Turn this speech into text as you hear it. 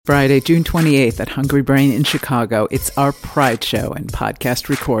Friday, June 28th at Hungry Brain in Chicago. It's our Pride show and podcast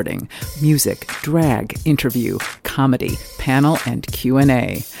recording. Music, drag, interview, comedy, panel, and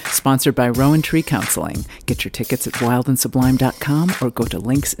Q&A. Sponsored by Rowan Tree Counseling. Get your tickets at wildandsublime.com or go to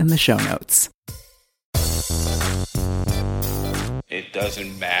links in the show notes. It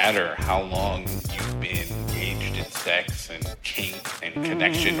doesn't matter how long you've been engaged in sex and kink and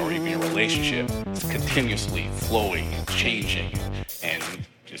connection or even a relationship. It's continuously flowing and changing and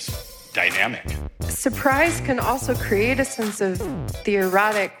just dynamic. Surprise can also create a sense of the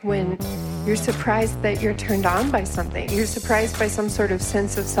erotic when you're surprised that you're turned on by something. You're surprised by some sort of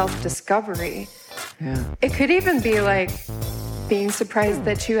sense of self-discovery. Yeah. It could even be like being surprised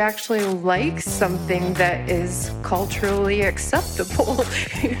that you actually like something that is culturally acceptable.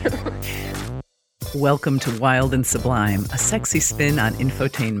 Welcome to Wild and Sublime, a sexy spin on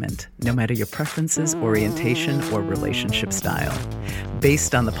infotainment, no matter your preferences, orientation, or relationship style.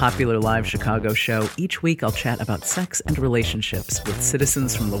 Based on the popular live Chicago show, each week I'll chat about sex and relationships with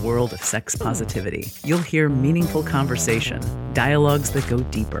citizens from the world of sex positivity. You'll hear meaningful conversation, dialogues that go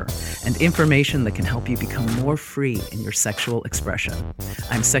deeper, and information that can help you become more free in your sexual expression.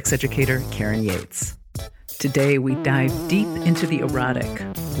 I'm sex educator Karen Yates. Today, we dive deep into the erotic.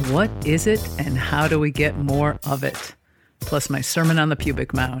 What is it and how do we get more of it? Plus my sermon on the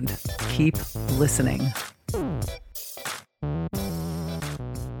pubic mound. Keep listening.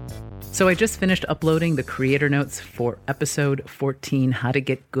 So I just finished uploading the creator notes for episode 14, How to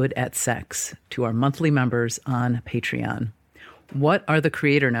Get Good at Sex, to our monthly members on Patreon. What are the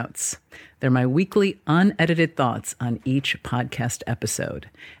creator notes? They're my weekly unedited thoughts on each podcast episode,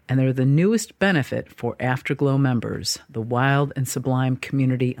 and they're the newest benefit for Afterglow members, the Wild and Sublime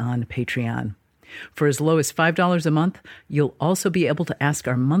community on Patreon. For as low as $5 a month, you'll also be able to ask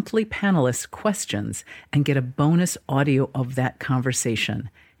our monthly panelists questions and get a bonus audio of that conversation,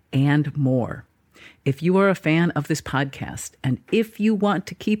 and more. If you are a fan of this podcast, and if you want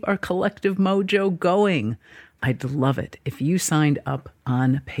to keep our collective mojo going, I'd love it if you signed up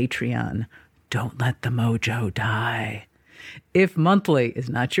on Patreon. Don't let the mojo die. If monthly is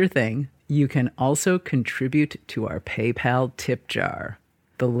not your thing, you can also contribute to our PayPal tip jar.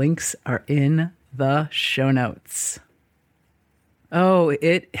 The links are in the show notes. Oh,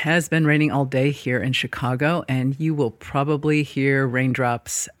 it has been raining all day here in Chicago, and you will probably hear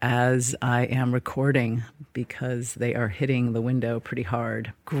raindrops as I am recording because they are hitting the window pretty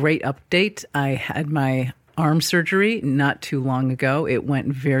hard. Great update. I had my arm surgery not too long ago. It went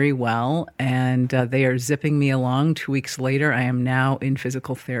very well, and they are zipping me along. 2 weeks later, I am now in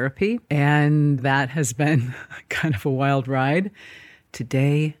physical therapy, and that has been kind of a wild ride.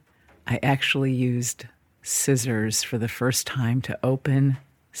 Today, I actually used scissors for the first time to open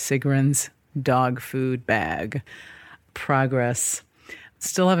Sigrun's dog food bag. Progress.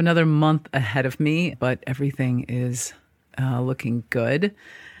 Still have another month ahead of me, but everything is looking good.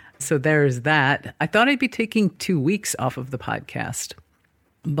 So there's that. I thought I'd be taking 2 weeks off of the podcast.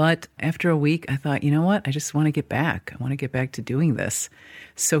 But after a week, I thought, you know what? I just want to get back. I want to get back to doing this.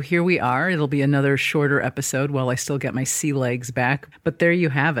 So here we are. It'll be another shorter episode while I still get my sea legs back. But there you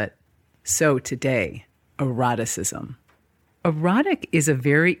have it. So today, eroticism. Erotic is a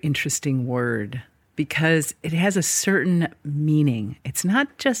very interesting word because it has a certain meaning. It's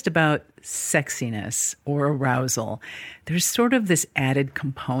not just about sexiness or arousal. There's sort of this added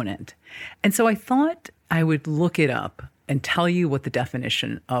component. And so I thought I would look it up and tell you what the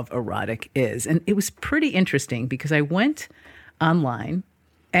definition of erotic is. And it was pretty interesting because I went online,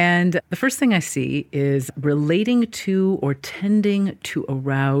 and the first thing I see is relating to or tending to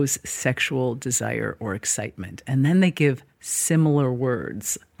arouse sexual desire or excitement. And then they give similar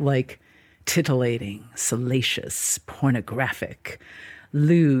words like titillating, salacious, pornographic,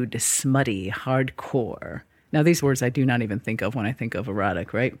 lewd, smutty, hardcore. Now, these words I do not even think of when I think of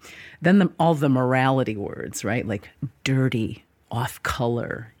erotic, right? Then all the morality words, right? Like dirty,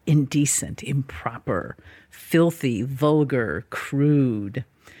 off-color, indecent, improper, filthy, vulgar, crude.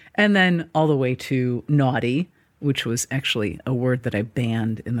 And then all the way to naughty, which was actually a word that I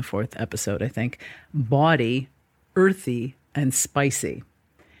banned in the 4th episode, I think. Bawdy, earthy, and spicy.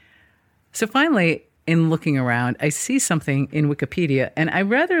 So finally, in looking around, I see something in Wikipedia, and I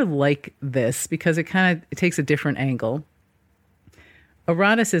rather like this because it takes a different angle.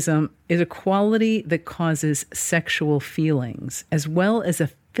 Eroticism is a quality that causes sexual feelings, as well as a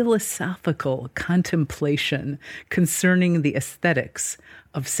philosophical contemplation concerning the aesthetics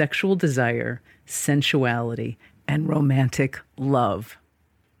of sexual desire, sensuality, and romantic love.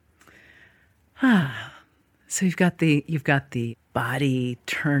 So you've got the body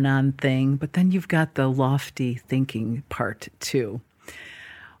turn on thing, but then you've got the lofty thinking part too.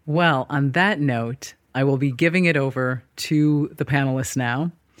 Well, on that note, I will be giving it over to the panelists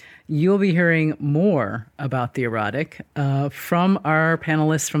now. You'll be hearing more about the erotic from our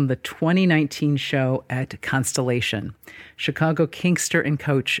panelists from the 2019 show at Constellation. Chicago kinkster and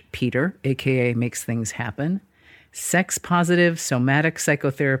coach Peter, a.k.a. Makes Things Happen, sex-positive somatic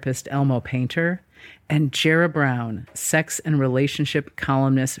psychotherapist Elmo Painter, and Jara Brown, sex and relationship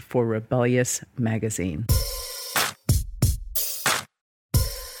columnist for Rebellious magazine.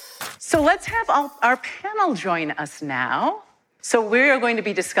 So let's have our panel join us now. So we are going to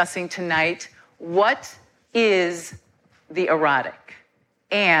be discussing tonight, what is the erotic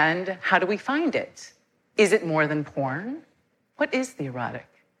and how do we find it? Is it more than porn? What is the erotic?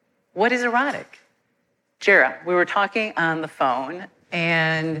 What is erotic? Jara, we were talking on the phone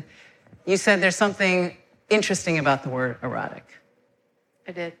and you said there's something interesting about the word erotic.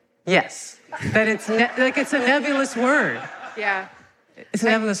 I did. Yes, that it's it's a nebulous word. Yeah. It's a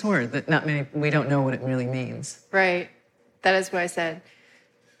nebulous word that we don't know what it really means. Right. That is what I said.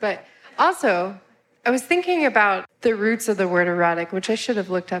 But also, I was thinking about the roots of the word erotic, which I should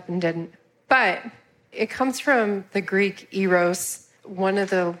have looked up and didn't. But it comes from the Greek eros, one of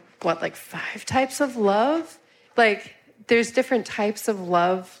the, 5 types of love? There's different types of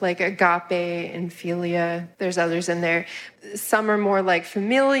love, like agape and philia. There's others in there. Some are more like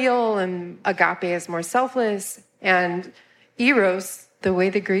familial, and agape is more selfless. And eros, the way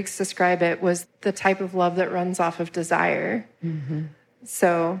the Greeks describe it, was the type of love that runs off of desire. Mm-hmm.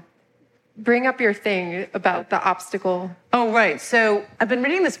 So bring up your thing about the obstacle. Oh, right. So I've been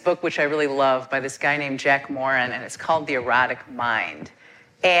reading this book, which I really love, by this guy named Jack Morin, and it's called The Erotic Mind.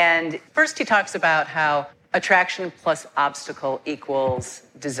 And first he talks about how attraction plus obstacle equals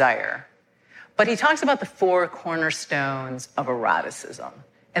desire. But he talks about the 4 cornerstones of eroticism.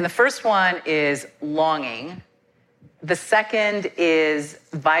 And the first one is longing. The second is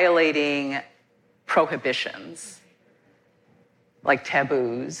violating prohibitions, like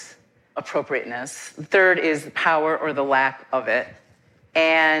taboos, appropriateness. The third is power or the lack of it.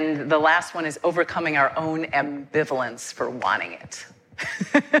 And the last one is overcoming our own ambivalence for wanting it.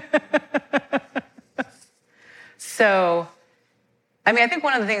 So, I think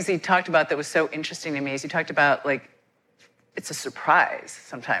one of the things he talked about that was so interesting to me is he talked about, it's a surprise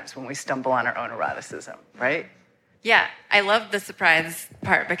sometimes when we stumble on our own eroticism, right? Yeah, I love the surprise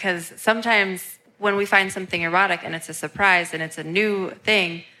part because sometimes when we find something erotic and it's a surprise and it's a new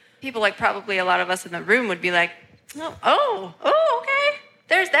thing, people, probably a lot of us in the room would be like, oh, okay,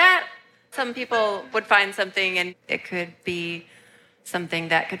 there's that. Some people would find something and it could be something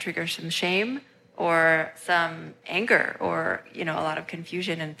that could trigger some shame or some anger or, a lot of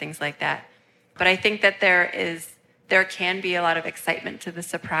confusion and things like that. But I think that there can be a lot of excitement to the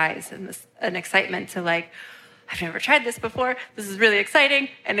surprise and an excitement to I've never tried this before. This is really exciting,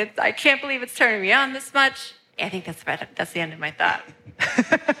 and I can't believe it's turning me on this much. I think that's the end of my thought.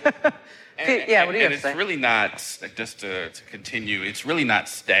 What do you have to say? It's really not, just to continue, it's really not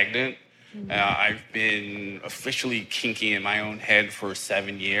stagnant. Mm-hmm. I've been officially kinky in my own head for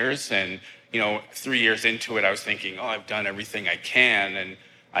 7 years, and 3 years into it, I was thinking, I've done everything I can, and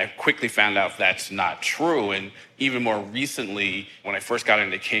I quickly found out that's not true. And even more recently, when I first got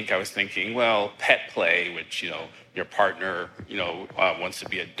into kink, I was thinking, pet play, which, your partner, wants to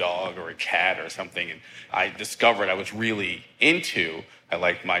be a dog or a cat or something. And I discovered I was really into, I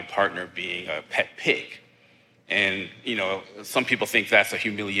liked my partner being a pet pig. And, some people think that's a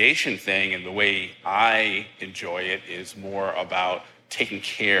humiliation thing. And the way I enjoy it is more about taking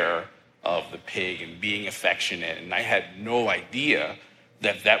care of the pig and being affectionate. And I had no idea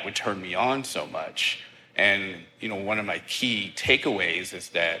that would turn me on so much. And, one of my key takeaways is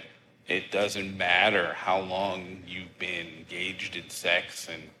that it doesn't matter how long you've been engaged in sex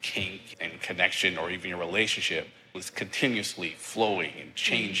and kink and connection or even your relationship. It's continuously flowing and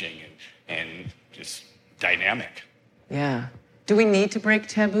changing and just dynamic. Yeah. Do we need to break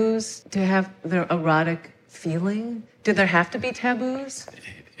taboos to have the erotic feeling? Do there have to be taboos?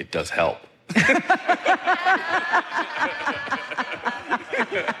 It does help.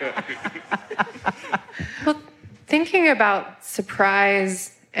 Well, thinking about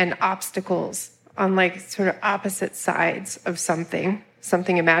surprise and obstacles on sort of opposite sides of something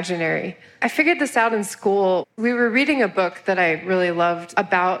imaginary. I figured this out in school. We were reading a book that I really loved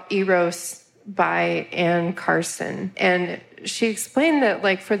about eros by Anne Carson. And she explained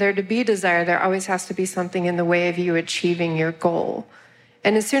that for there to be desire, there always has to be something in the way of you achieving your goal.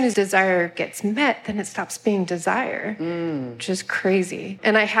 And as soon as desire gets met, then it stops being desire, which is crazy.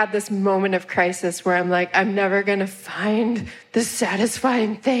 And I had this moment of crisis where I'm like, I'm never going to find the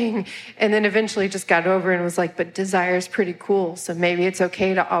satisfying thing. And then eventually just got over and was like, but desire is pretty cool. So maybe it's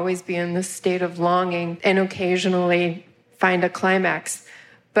okay to always be in this state of longing and occasionally find a climax.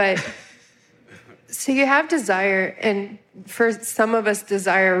 But so you have desire, and for some of us,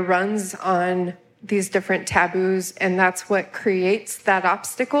 desire runs on these different taboos, and that's what creates that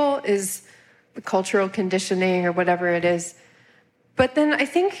obstacle, is the cultural conditioning or whatever it is. But then I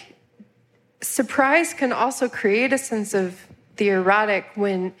think surprise can also create a sense of the erotic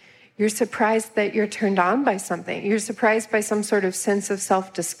when you're surprised that you're turned on by something. You're surprised by some sort of sense of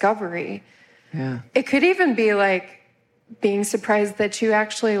self-discovery. Yeah. It could even be like being surprised that you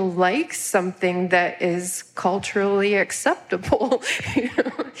actually like something that is culturally acceptable. You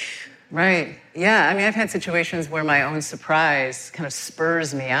know? Right. Yeah. I mean, I've had situations where my own surprise kind of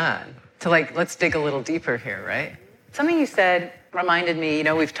spurs me on to like, let's dig a little deeper here, right? Something you said reminded me, you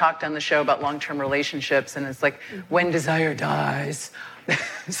know, we've talked on the show about long-term relationships, and it's like when desire dies.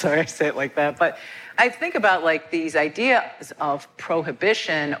 Sorry I say it like that. But I think about like these ideas of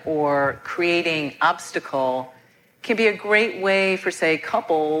prohibition or creating obstacle can be a great way for, say,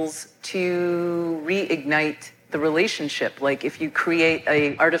 couples to reignite the relationship. Like if you create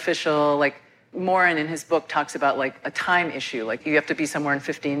a artificial, like Morin in his book talks about like a time issue, like you have to be somewhere in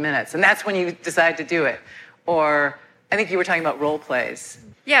 15 minutes, and that's when you decide to do it. Or I think you were talking about role plays.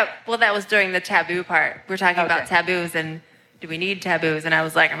 Yeah, well, that was during the taboo part. We're talking about taboos and do we need taboos? And I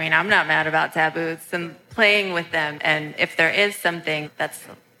was like, I mean, I'm not mad about taboos and playing with them. And if there is something that's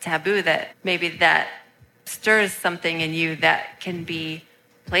taboo, that maybe that stirs something in you that can be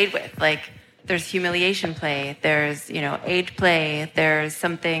played with. Like there's humiliation play, there's, you know, age play, there's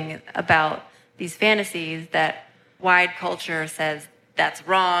something about these fantasies that wide culture says that's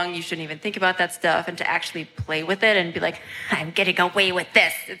wrong, you shouldn't even think about that stuff, and to actually play with it and be like, I'm getting away with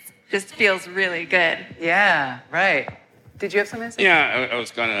this. It just feels really good. Yeah, right. Did you have something to say? Yeah, I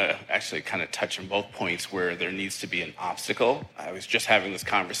was going to actually kind of touch on both points where there needs to be an obstacle. I was just having this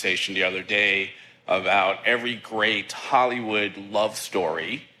conversation the other day about every great Hollywood love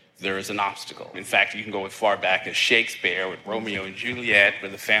story, there is an obstacle. In fact, you can go as far back as Shakespeare with Romeo and Juliet, where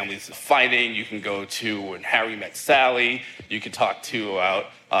the families are fighting. You can go to When Harry Met Sally. You can talk to about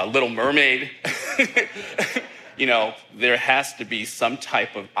Little Mermaid. You know, there has to be some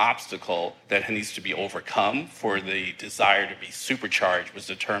type of obstacle that needs to be overcome for the desire to be supercharged, was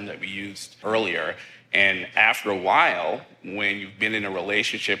the term that we used earlier. And after a while, when you've been in a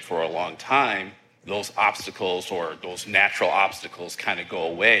relationship for a long time, those obstacles or those natural obstacles kind of go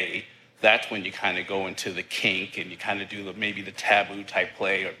away. That's when you kind of go into the kink and you kind of do maybe the taboo type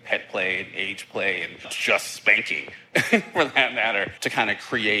play or pet play and age play and just spanking, for that matter, to kind of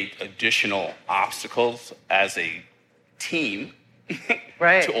create additional obstacles as a team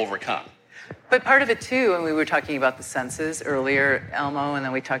right. to overcome. But part of it too, and we were talking about the senses earlier, Elmo, and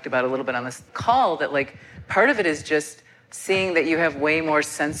then we talked about a little bit on this call, that like part of it is just seeing that you have way more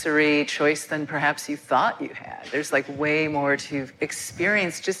sensory choice than perhaps you thought you had. There's like way more to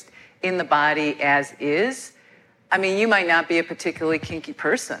experience just in the body as is. I mean, you might not be a particularly kinky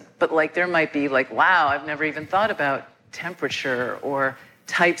person, but like there might be like, wow, I've never even thought about temperature or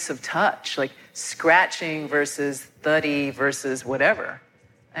types of touch, like scratching versus thuddy versus whatever.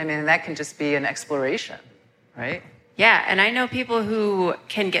 I mean, that can just be an exploration, right? Yeah, and I know people who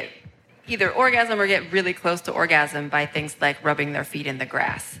can get either orgasm or get really close to orgasm by things like rubbing their feet in the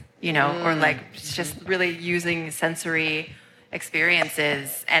grass, you know, or like just really using sensory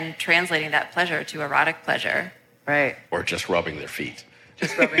experiences and translating that pleasure to erotic pleasure. Right. Or just rubbing their feet.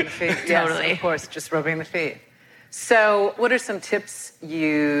 Just rubbing the feet. Yes, Totally. of course, just rubbing the feet. So what are some tips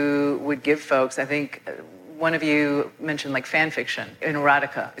you would give folks? I think one of you mentioned like fan fiction in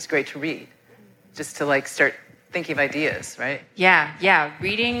erotica is great to read, just to like start thinking of ideas, right? Yeah.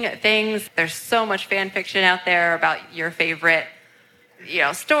 Reading things. There's so much fan fiction out there about your favorite, you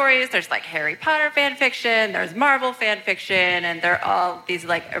know, stories. There's like Harry Potter fan fiction. There's Marvel fan fiction, and they're all these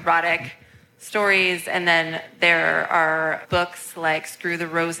like erotic stories. And then there are books like Screw the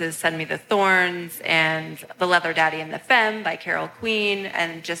Roses, Send Me the Thorns, and The Leather Daddy and the Femme by Carol Queen,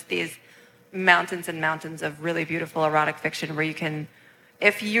 and just these mountains and mountains of really beautiful erotic fiction where you can,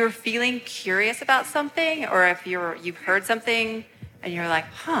 if you're feeling curious about something, or if you've heard something and you're like,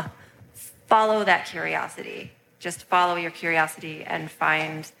 follow that curiosity. Just follow your curiosity and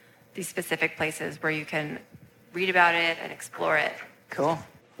find these specific places where you can read about it and explore it. Cool.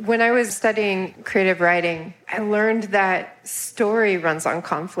 When I was studying creative writing, I learned that story runs on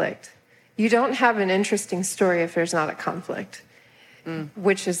conflict. You don't have an interesting story if there's not a conflict.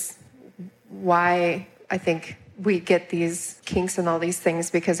 which is why I think we get these kinks and all these things,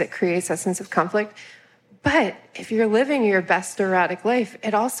 because it creates a sense of conflict. But if you're living your best erotic life,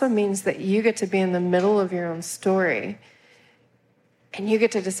 it also means that you get to be in the middle of your own story and you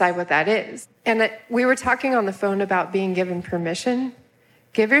get to decide what that is. And we were talking on the phone about being given permission.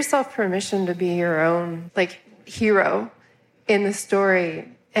 Give yourself permission to be your own, hero in the story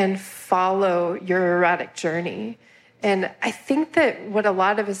and follow your erotic journey. And I think that what a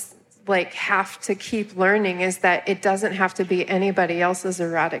lot of us have to keep learning is that it doesn't have to be anybody else's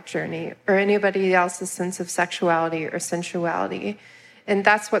erotic journey or anybody else's sense of sexuality or sensuality. And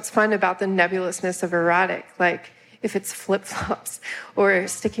that's what's fun about the nebulousness of erotic. If it's flip-flops or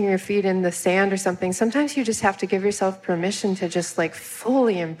sticking your feet in the sand or something, sometimes you just have to give yourself permission to just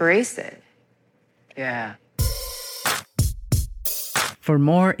fully embrace it. Yeah. For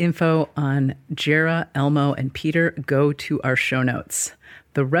more info on Jera, Elmo, and Peter, go to our show notes.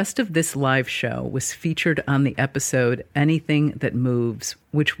 The rest of this live show was featured on the episode Anything That Moves,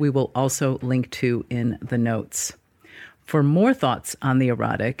 which we will also link to in the notes. For more thoughts on the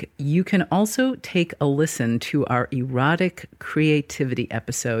erotic, you can also take a listen to our erotic creativity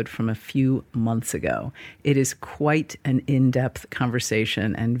episode from a few months ago. It is quite an in-depth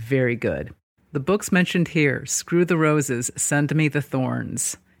conversation and very good. The books mentioned here, Screw the Roses, Send Me the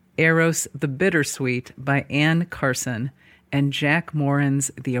Thorns, Eros the Bittersweet by Anne Carson, and Jack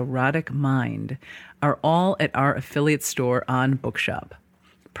Morin's The Erotic Mind, are all at our affiliate store on Bookshop.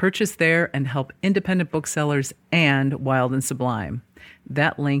 Purchase there and help independent booksellers and Wild and Sublime.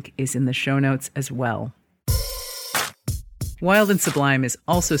 That link is in the show notes as well. Wild and Sublime is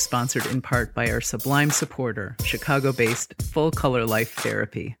also sponsored in part by our Sublime supporter, Chicago-based Full Color Life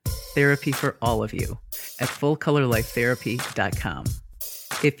Therapy. Therapy for all of you at fullcolorlifetherapy.com.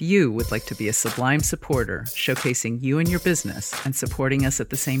 If you would like to be a Sublime supporter, showcasing you and your business and supporting us at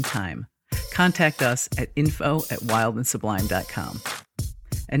the same time, contact us at info@wildandsublime.com.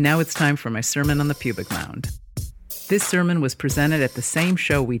 And now it's time for my sermon on the pubic mound. This sermon was presented at the same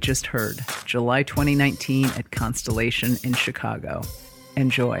show we just heard, July 2019 at Constellation in Chicago.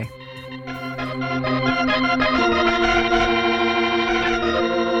 Enjoy.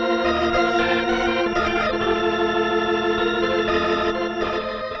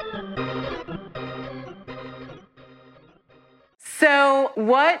 So,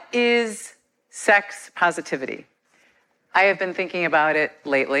 what is sex positivity? I have been thinking about it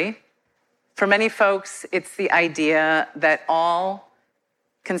lately. For many folks, it's the idea that all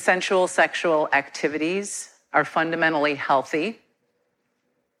consensual sexual activities are fundamentally healthy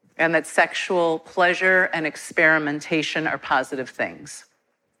and that sexual pleasure and experimentation are positive things.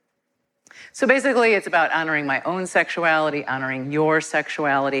 So basically, it's about honoring my own sexuality, honoring your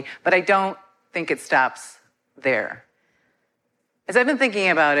sexuality, but I don't think it stops there. As I've been thinking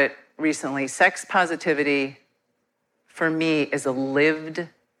about it recently, sex positivity for me is a lived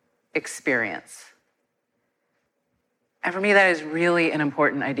experience. And for me, that is really an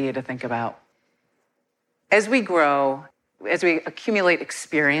important idea to think about. As we grow, as we accumulate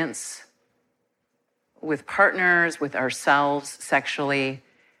experience with partners, with ourselves sexually,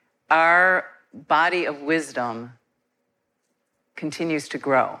 our body of wisdom continues to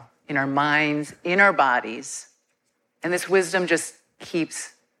grow in our minds, in our bodies, and this wisdom just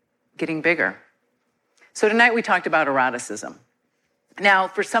keeps getting bigger. So tonight we talked about eroticism. Now,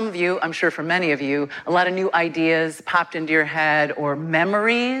 for some of you, I'm sure for many of you, a lot of new ideas popped into your head or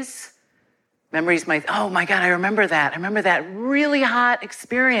memories. Memories might, oh my God, I remember that. I remember that really hot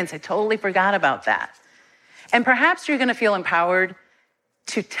experience. I totally forgot about that. And perhaps you're going to feel empowered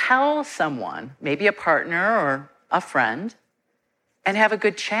to tell someone, maybe a partner or a friend, and have a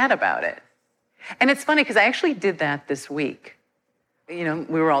good chat about it. And it's funny because I actually did that this week. You know,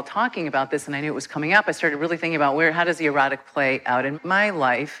 we were all talking about this and I knew it was coming up. I started really thinking about how does the erotic play out in my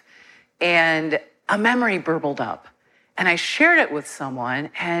life? And a memory burbled up. And I shared it with someone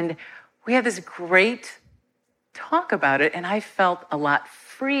and we had this great talk about it. And I felt a lot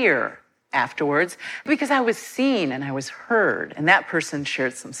freer afterwards because I was seen and I was heard. And that person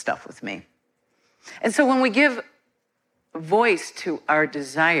shared some stuff with me. And so when we give voice to our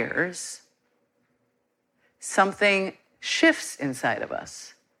desires, something shifts inside of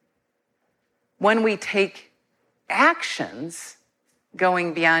us. When we take actions,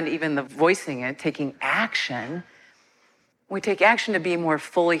 going beyond even the voicing it, taking action, we take action to be more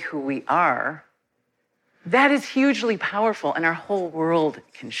fully who we are, that is hugely powerful and our whole world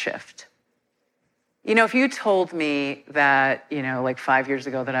can shift. You know, if you told me that, 5 years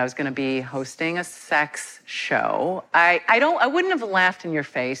ago that I was going to be hosting a sex show, I wouldn't have laughed in your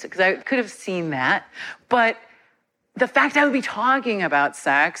face because I could have seen that, but the fact I would be talking about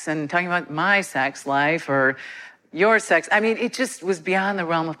sex and talking about my sex life or your sex, I mean, it just was beyond the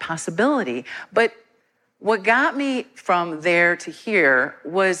realm of possibility. But what got me from there to here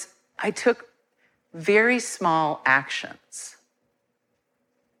was I took very small actions.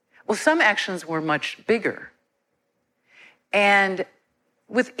 Well, some actions were much bigger. And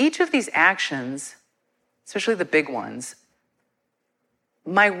with each of these actions, especially the big ones,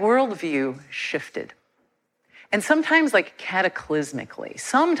 my worldview shifted. And sometimes like cataclysmically.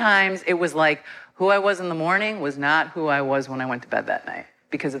 Sometimes it was like who I was in the morning was not who I was when I went to bed that night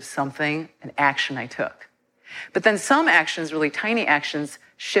because of something, an action I took. But then some actions, really tiny actions,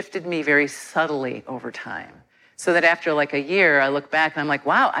 shifted me very subtly over time. So that after like a year, I look back and I'm like,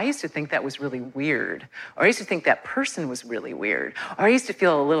 wow, I used to think that was really weird. Or I used to think that person was really weird. Or I used to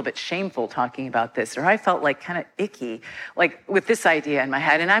feel a little bit shameful talking about this. Or I felt like kind of icky, like with this idea in my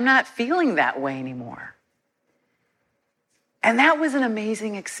head. And I'm not feeling that way anymore. And that was an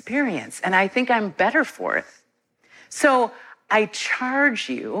amazing experience. And I think I'm better for it. So I charge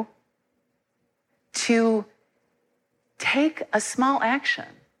you to take a small action.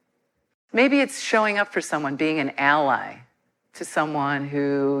 Maybe it's showing up for someone, being an ally to someone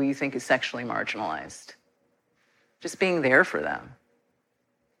who you think is sexually marginalized. Just being there for them.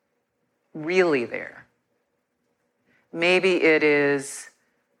 Really there. Maybe it is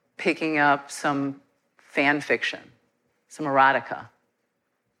picking up some fan fiction, some erotica,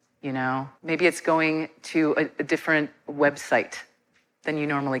 you know? Maybe it's going to a different website than you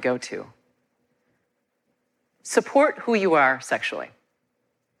normally go to. Support who you are sexually.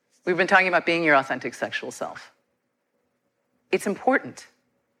 We've been talking about being your authentic sexual self. It's important.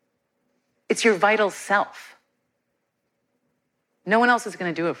 It's your vital self. No one else is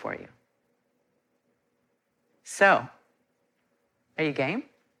going to do it for you. So, are you game?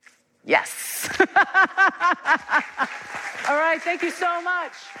 Yes. All right, thank you so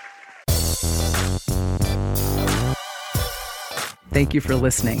much. Thank you for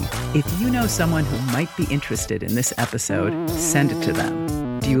listening. If you know someone who might be interested in this episode, send it to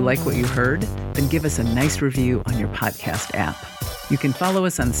them. Do you like what you heard? Then give us a nice review on your podcast app. You can follow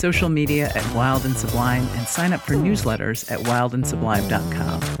us on social media at Wild and Sublime and sign up for newsletters at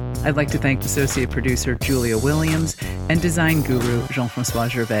wildandsublime.com. I'd like to thank associate producer Julia Williams and design guru Jean-François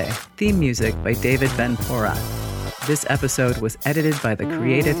Gervais. Theme music by David Ben Porat. This episode was edited by the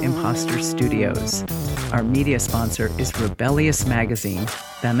Creative Imposter Studios. Our media sponsor is Rebellious Magazine,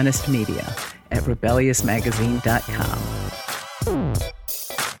 feminist media, at rebelliousmagazine.com.